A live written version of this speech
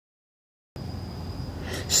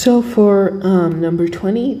So for number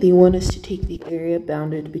 20, they want us to take the area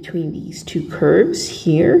bounded between these two curves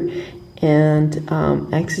here, and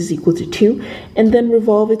x is equal to 2, and then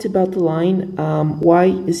revolve it about the line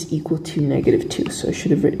y is equal to -2. So I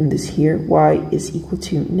should have written this here, y is equal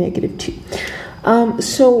to -2.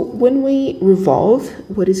 So when we revolve,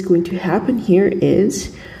 what is going to happen here is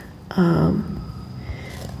I'm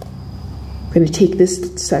going to take this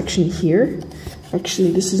section here.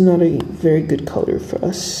 Actually, this is not a very good color for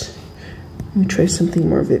us. Let me try something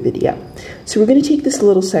more vivid. Yeah. So we're going to take this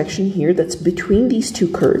little section here that's between these two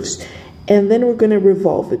curves, and then we're going to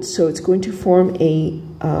revolve it. So it's going to form a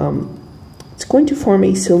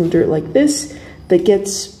cylinder like this that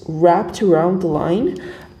gets wrapped around the line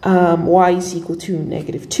y is equal to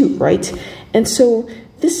 -2, right? And so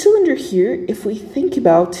this cylinder here, if we think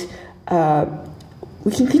about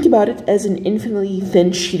we can think about it as an infinitely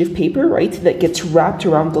thin sheet of paper, right, that gets wrapped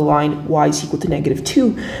around the line y is equal to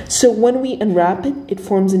 -2. So when we unwrap it, it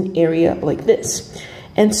forms an area like this.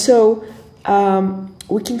 And so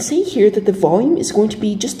we can say here that the volume is going to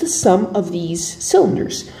be just the sum of these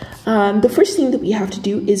cylinders. The first thing that we have to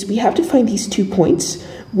do is we have to find these 2 points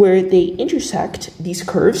where they intersect these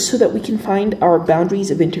curves so that we can find our boundaries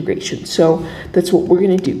of integration. So that's what we're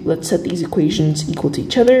going to do. Let's set these equations equal to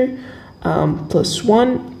each other. Plus 1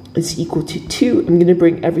 is equal to 2. I'm going to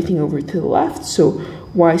bring everything over to the left. So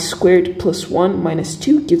y squared plus 1 minus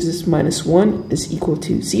 2 gives us -1 is equal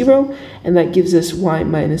to 0. And that gives us y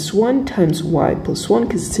minus 1 times y plus 1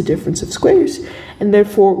 because it's a difference of squares. And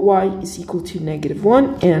therefore y is equal to -1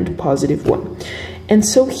 and +1. And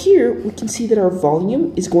so here we can see that our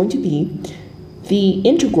volume is going to be the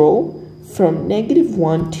integral from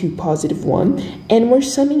 -1 to +1, and we're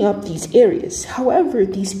summing up these areas. However,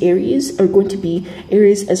 these areas are going to be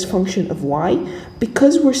areas as function of y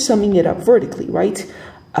because we're summing it up vertically, right?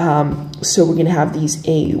 So we're going to have these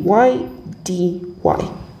ay dy.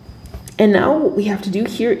 And now what we have to do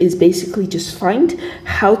here is basically just find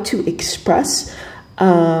how to express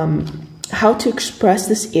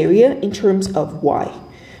this area in terms of y.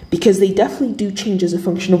 Because they definitely do change as a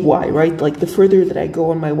function of y, right? Like the further that I go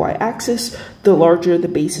on my y-axis, the larger the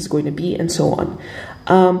base is going to be, and so on.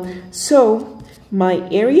 So my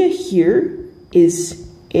area here is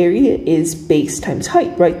base times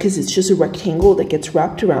height, right? Because it's just a rectangle that gets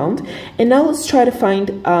wrapped around. And now let's try to find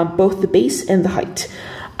both the base and the height.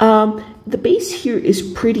 The base here is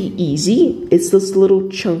pretty easy. It's this little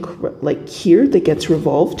chunk like here that gets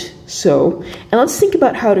revolved. And let's think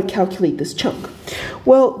about how to calculate this chunk.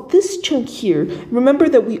 Well, this chunk here, remember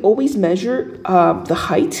that we always measure the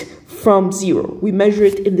height from 0. We measure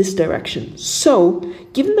it in this direction. So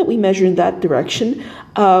given that we measure in that direction,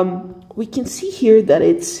 we can see here that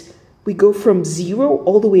we go from 0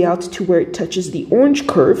 all the way out to where it touches the orange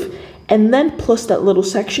curve, and then plus that little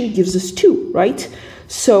section gives us 2, right?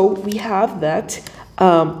 So we have that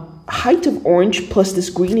height of orange plus this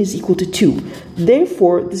green is equal to 2.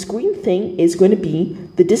 Therefore, this green thing is going to be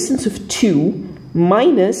the distance of 2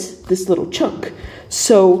 minus this little chunk.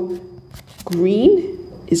 So green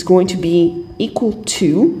is going to be equal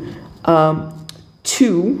to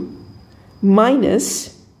 2 minus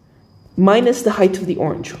the height of the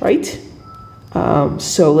orange, right?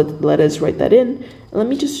 So let us write that in. Let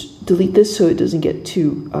me just delete this so it doesn't get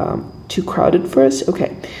too crowded for us.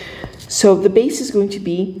 Okay, so the base is going to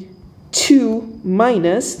be 2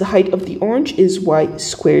 minus the height of the orange is y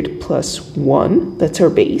squared plus 1. That's our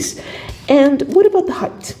base. And what about the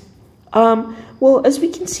height? Well, as we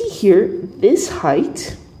can see here, this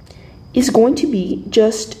height is going to be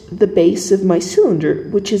just the base of my cylinder,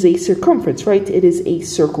 which is a circumference, right? It is a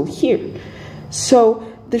circle here. So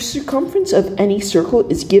the circumference of any circle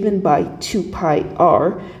is given by 2 pi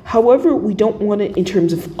r. However, we don't want it in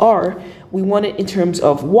terms of r. We want it in terms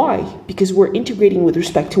of y, because we're integrating with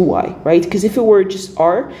respect to y, right? Because if it were just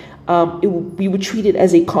r, we would treat it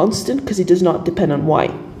as a constant because it does not depend on y.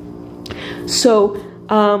 So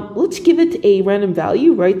let's give it a random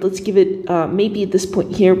value, right? Let's give it, maybe at this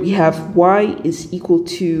point here, we have y is equal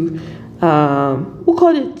to, we'll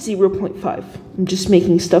call it 0.5. I'm just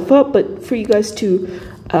making stuff up, but for you guys to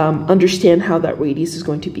understand how that radius is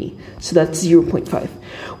going to be. So that's 0.5.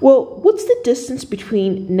 Well, what's the distance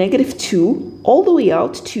between -2 all the way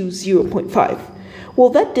out to 0.5? Well,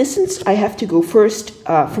 that distance, I have to go first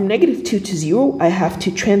from -2 to 0. I have to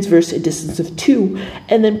transverse a distance of 2,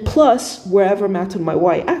 and then plus wherever I'm at on my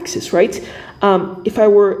y-axis, right? If I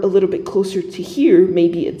were a little bit closer to here,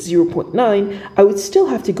 maybe at 0.9, I would still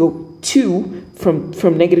have to go 2 from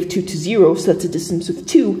 -2 to 0, so that's a distance of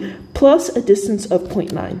 2, plus a distance of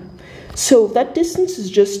 0.9. So that distance is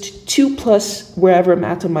just 2 plus wherever I'm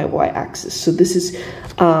at on my y-axis. So this is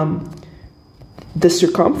the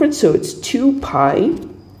circumference, so it's 2 pi,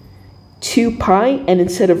 and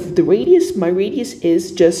instead of the radius, my radius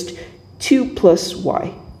is just 2 plus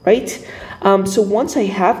y, right? So once I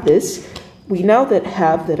have this, we now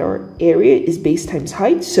have that our area is base times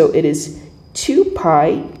height, so it is 2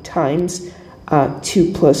 pi times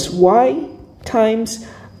 2 plus y times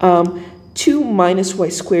 2 minus y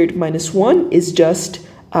squared minus 1 is just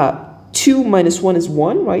 2 minus 1 is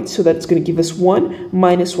 1, right? So that's going to give us 1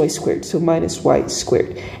 minus y squared, so minus y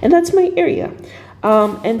squared. And that's my area.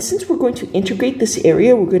 And since we're going to integrate this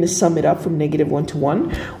area, we're going to sum it up from -1 to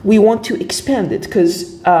 1. We want to expand it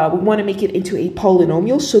because we want to make it into a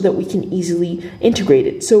polynomial so that we can easily integrate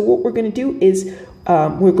it. So what we're going to do is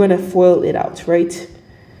we're going to FOIL it out, right?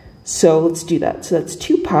 So let's do that. So that's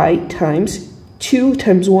 2 pi times 2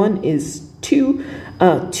 times 1 is 2.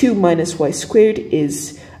 2 minus y squared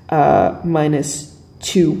is minus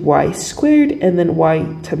 2y squared, and then y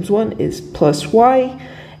times 1 is plus y,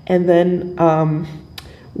 and then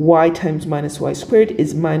y times minus y squared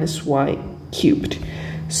is minus y cubed.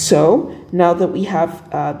 So now that we have,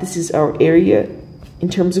 this is our area in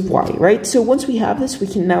terms of y, right? So once we have this, we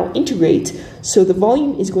can now integrate. So the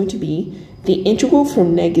volume is going to be the integral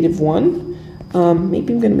from -1.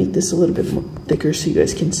 Maybe I'm going to make this a little bit more thicker so you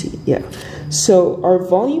guys can see. Yeah. So our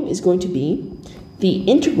volume is going to be the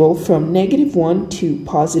integral from -1 to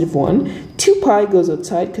 +1. 2 pi goes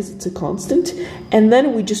outside because it's a constant. And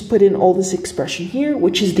then we just put in all this expression here,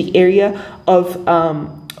 which is the area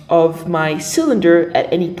of my cylinder at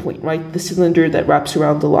any point, right? The cylinder that wraps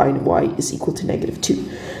around the line y is equal to -2.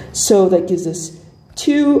 So that gives us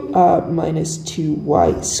 2 minus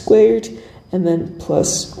 2y squared, and then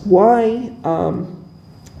plus y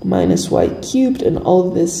minus y cubed, and all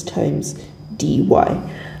of this times dy.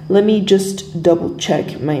 Let me just double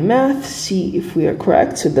check my math, see if we are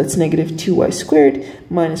correct. So that's -2y squared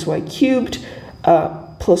minus y cubed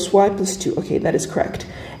plus y plus 2. Okay, that is correct.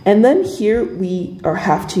 And then here we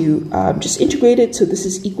have to just integrate it. So this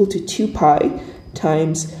is equal to 2 pi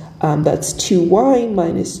times, that's 2y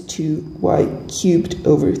minus 2y cubed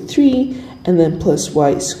over 3, and then plus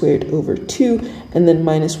y squared over 2, and then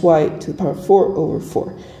minus y to the power 4 over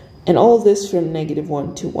 4. And all of this from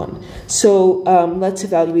 -1 to 1. So let's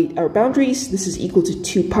evaluate our boundaries. This is equal to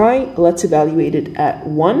 2 pi. Let's evaluate it at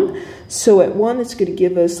 1. So at 1, it's going to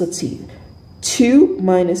give us, let's see, 2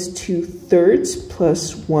 minus 2/3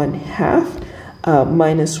 plus 1/2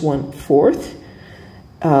 minus 1/4.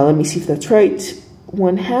 Let me see if that's right.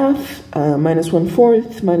 1/2 minus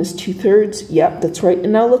 1/4 minus 2/3. Yep, that's right.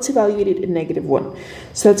 And now let's evaluate it at -1.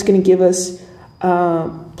 So that's going to give us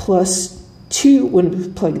plus 2 when we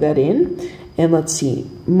plug that in. And let's see,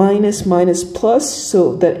 minus minus plus,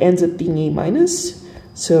 so that ends up being a minus.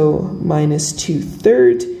 So minus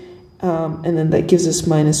 2/3. And then that gives us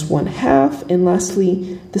minus 1/2. And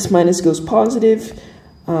lastly, this minus goes positive.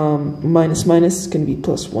 Minus minus is going to be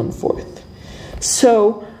plus 1/4.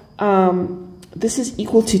 So this is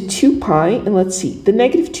equal to 2 pi, and let's see, the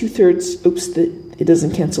 -2/3, oops, it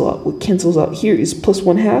doesn't cancel out. What cancels out here is plus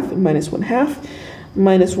 1/2 and minus 1/2,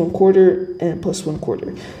 minus 1/4 and plus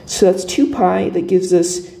 1/4. So that's 2 pi, that gives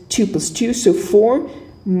us 2 plus 2, so 4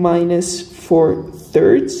 minus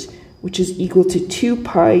 4/3, which is equal to 2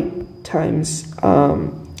 pi times,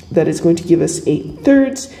 that is going to give us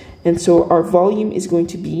 8/3, and so our volume is going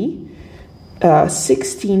to be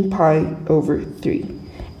 16 pi over 3.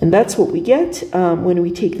 And that's what we get when we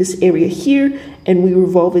take this area here and we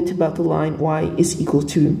revolve it about the line y is equal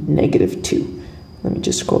to -2. Let me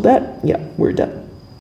just scroll that. Yeah, we're done.